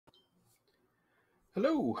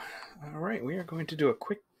Hello. All right, we are going to do a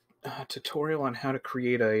quick tutorial on how to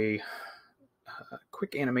create a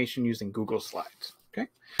quick animation using Google Slides. Okay,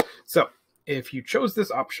 so if you chose this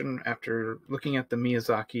option after looking at the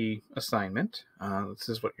Miyazaki assignment, this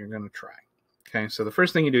is what you're going to try. Okay, so the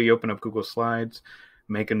first thing you do, you open up Google Slides,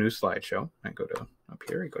 make a new slideshow. I go to up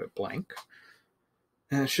here, I go to blank,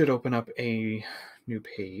 and it should open up a new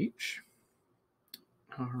page.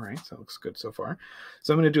 All right, so it looks good so far.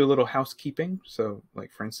 So I'm going to do a little housekeeping. So,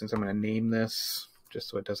 like, for instance, I'm going to name this just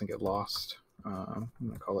so it doesn't get lost. I'm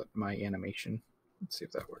going to call it My Animation. Let's see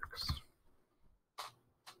if that works.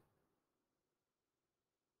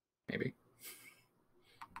 Maybe.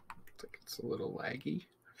 Looks like it's a little laggy.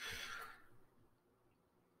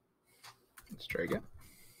 Let's try again.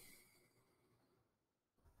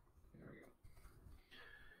 There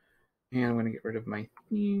we go. And I'm going to get rid of my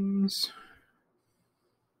themes.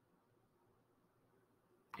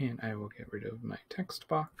 And I will get rid of my text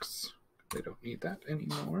box. I don't need that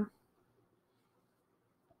anymore.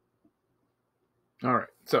 All right,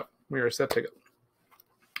 so we are set to go.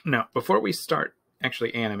 Now, before we start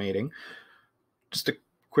actually animating, just a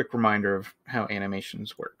quick reminder of how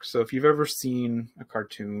animations work. So if you've ever seen a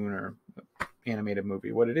cartoon or an animated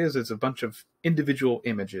movie, what it is a bunch of individual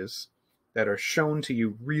images that are shown to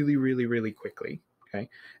you really, really, really quickly, okay?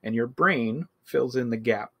 And your brain fills in the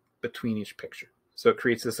gap between each picture. So it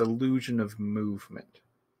creates this illusion of movement,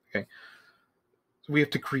 okay? So we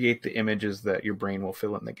have to create the images that your brain will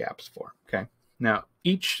fill in the gaps for, okay? Now,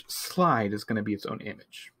 each slide is going to be its own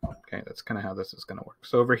image, okay? That's kind of how this is going to work.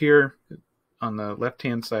 So over here on the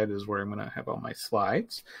left-hand side is where I'm going to have all my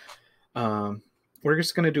slides. We're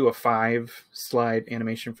just going to do a 5-slide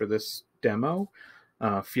animation for this demo.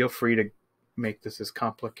 Feel free to make this as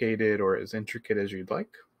complicated or as intricate as you'd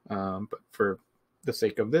like, but for the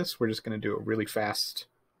sake of this, we're just going to do a really fast,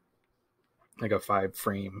 like a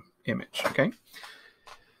 5-frame image, okay?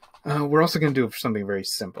 We're also going to do something very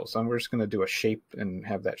simple. So we're just going to do a shape and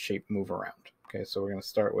have that shape move around. Okay, so we're going to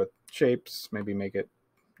start with shapes, maybe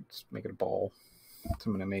let's make it a ball. So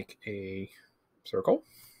I'm going to make a circle.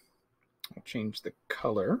 I'll change the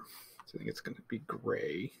color. So I think it's going to be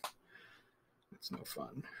gray. That's no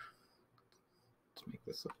fun. Let's make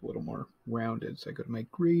this a little more rounded. So I go to my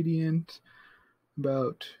gradient,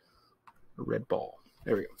 about a red ball.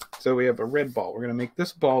 There we go. So we have a red ball. We're going to make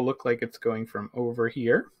this ball look like it's going from over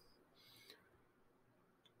here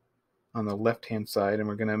on the left-hand side, and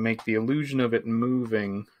we're going to make the illusion of it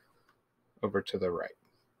moving over to the right,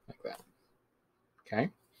 like that. Okay?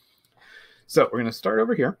 So we're going to start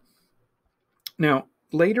over here. Now,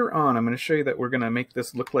 later on, I'm going to show you that we're going to make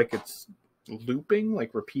this look like it's looping,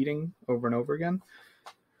 like repeating over and over again.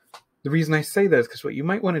 The reason I say that is because what you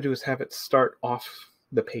might want to do is have it start off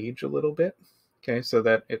the page a little bit, okay, so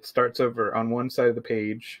that it starts over on one side of the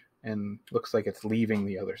page and looks like it's leaving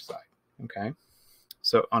the other side, okay?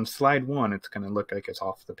 So on slide 1, it's going to look like it's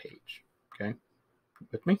off the page, okay?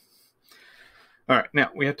 With me? All right, now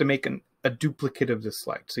we have to make a duplicate of this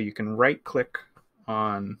slide. So you can right-click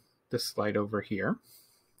on this slide over here,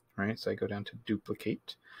 right? So I go down to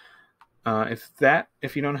duplicate.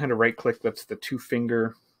 If you don't know how to right-click, that's the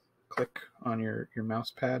 2-finger click on your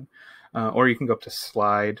mouse pad, or you can go up to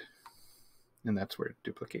slide, and that's where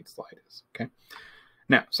duplicate slide is, okay?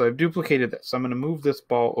 Now, so I've duplicated this. So I'm going to move this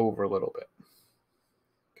ball over a little bit,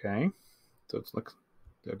 okay? So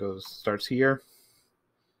starts here,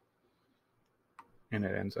 and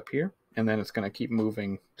it ends up here, and then it's going to keep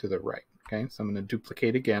moving to the right, okay? So I'm going to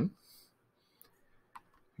duplicate again.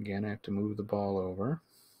 Again, I have to move the ball over.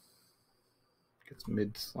 It's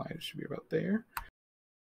mid-slide, it should be about there.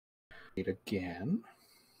 Again.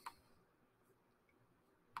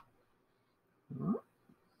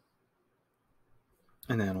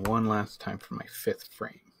 And then one last time for my 5th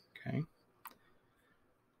frame, okay?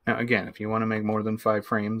 Now, again, if you want to make more than 5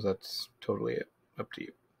 frames, that's totally up to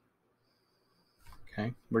you.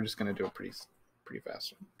 Okay, we're just going to do a pretty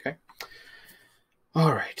fast one, okay?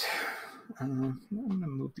 All right. I'm going to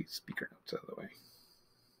move these speaker notes out of the way.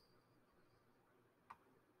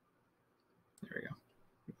 There we go.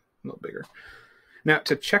 A little bigger. Now,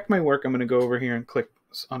 to check my work, I'm going to go over here and click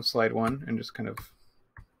on slide 1 and just kind of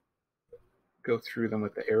go through them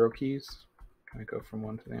with the arrow keys. Kind of go from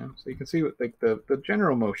one to the other. So you can see what, like, the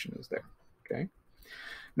general motion is there, okay?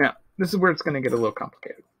 Now, this is where it's going to get a little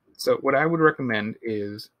complicated. So what I would recommend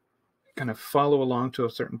is kind of follow along to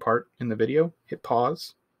a certain part in the video, hit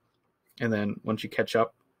pause, and then once you catch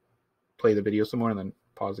up, play the video some more, and then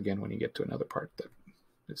pause again when you get to another part that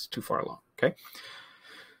is too far along, okay?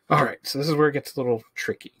 All right, so this is where it gets a little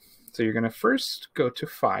tricky. So you're going to first go to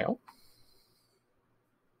File,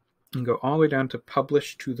 and go all the way down to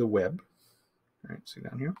publish to the web. All right, see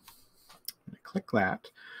down here. I'm going to click that.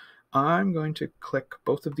 I'm going to click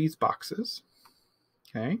both of these boxes.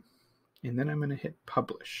 Okay, and then I'm going to hit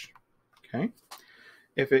publish. Okay,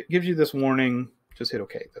 if it gives you this warning, just hit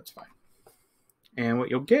OK. That's fine. And what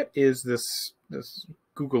you'll get is this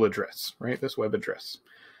Google address, right? This web address.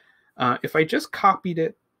 If I just copied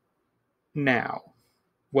it now,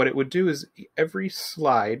 what it would do is every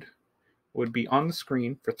slide would be on the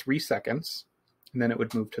screen for 3 seconds, and then it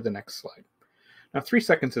would move to the next slide. Now, 3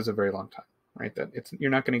 seconds is a very long time, right?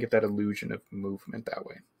 You're not going to get that illusion of movement that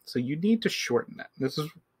way. So you need to shorten that. This is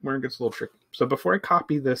where it gets a little tricky. So before I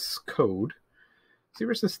copy this code, see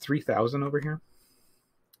where it says 3000 over here?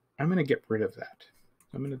 I'm going to get rid of that.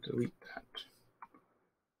 I'm going to delete that.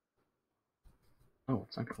 Oh,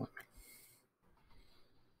 it's not going to let me.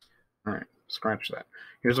 All right, scratch that.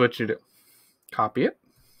 Here's what you do. Copy it.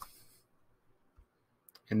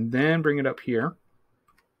 And then bring it up here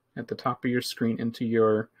at the top of your screen into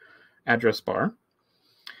your address bar.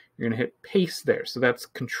 You're going to hit paste there. So that's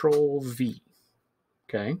Control V.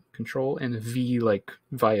 Okay, Control and V like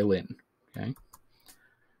violin. Okay.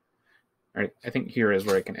 All right, I think here is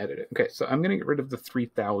where I can edit it. Okay, so I'm going to get rid of the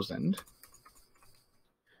 3000.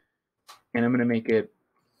 And I'm going to make it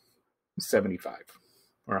 75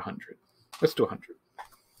 or 100. Let's do 100.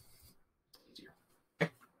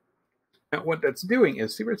 Okay. Now what that's doing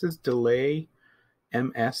is, see where it says delay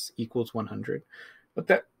ms equals 100? What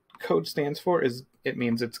that code stands for is it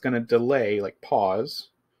means it's going to delay, like pause,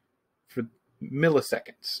 for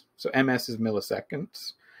milliseconds. So ms is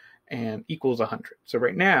milliseconds and equals 100. So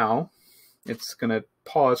right now, it's going to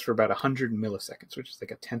pause for about 100 milliseconds, which is like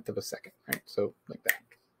a tenth of a second, right? So like that,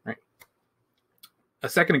 right? A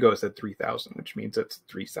second ago it said 3000, which means it's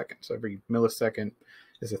 3 seconds. So every millisecond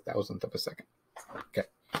is a thousandth of a second. Okay.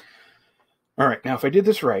 All right, now if I did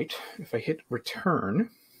this right, if I hit return,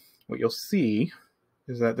 what you'll see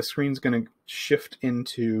is that the screen's going to shift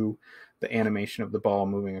into the animation of the ball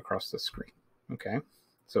moving across the screen. Okay,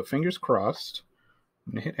 so fingers crossed.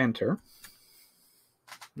 I'm going to hit enter.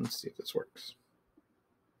 Let's see if this works.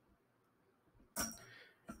 All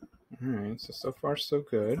right, so far so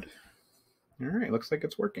good. All right, looks like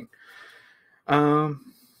it's working.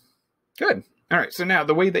 Good. All right, so now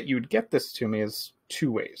the way that you would get this to me is 2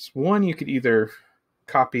 ways. One, you could either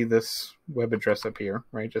copy this web address up here,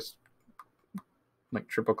 right? Just like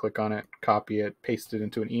triple click on it, copy it, paste it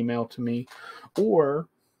into an email to me, or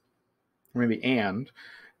maybe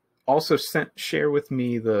also share with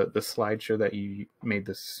me the slideshow that you made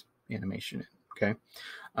this animation in. Okay.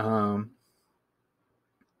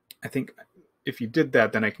 I think if you did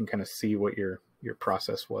that, then I can kind of see what your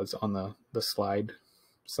process was on the slide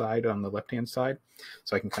side on the left-hand side.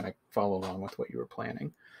 So I can kind of follow along with what you were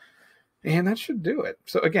planning. And that should do it.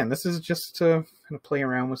 So again, this is just to kind of play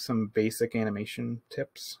around with some basic animation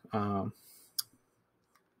tips. I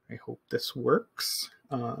hope this works.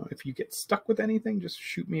 If you get stuck with anything, just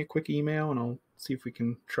shoot me a quick email and I'll see if we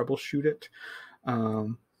can troubleshoot it.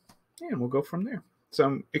 And we'll go from there. So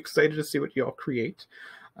I'm excited to see what you all create.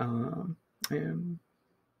 And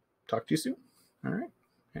talk to you soon. All right.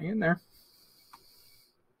 Hang in there.